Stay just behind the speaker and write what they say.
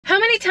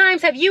many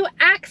times have you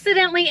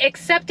accidentally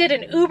accepted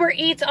an Uber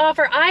Eats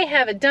offer? I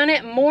have done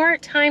it more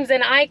times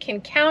than I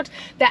can count.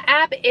 The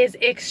app is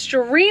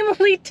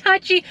extremely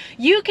touchy.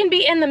 You can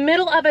be in the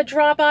middle of a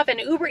drop-off and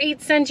Uber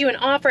Eats sends you an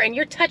offer and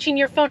you're touching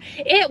your phone.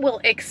 It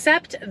will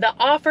accept the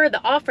offer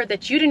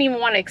that you didn't even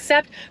want to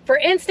accept. For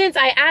instance,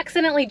 I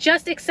accidentally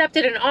just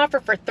accepted an offer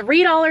for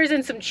 $3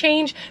 and some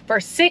change for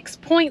 6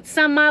 point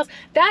some miles.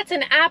 That's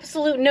an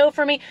absolute no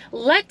for me.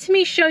 Let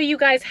me show you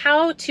guys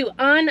how to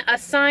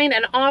unassign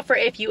an offer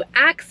if you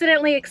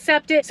accidentally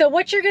accept it. So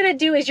what you're gonna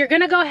do is you're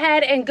gonna go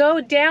ahead and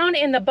go down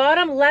in the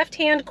bottom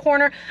left-hand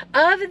corner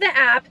of the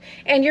app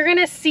and you're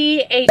gonna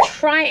see a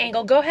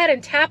triangle. Go ahead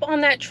and tap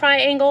on that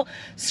triangle,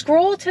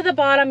 scroll to the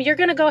bottom. You're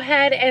gonna go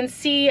ahead and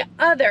see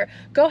other.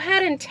 Go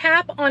ahead and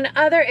tap on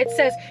other. It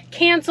says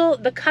cancel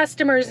the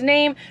customer's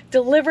name,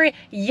 delivery.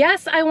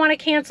 Yes, I wanna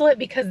cancel it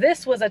because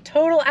this was a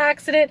total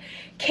accident.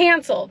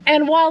 Cancel.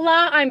 And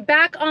voila, I'm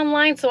back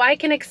online so I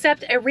can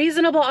accept a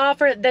reasonable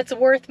offer that's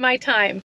worth my time.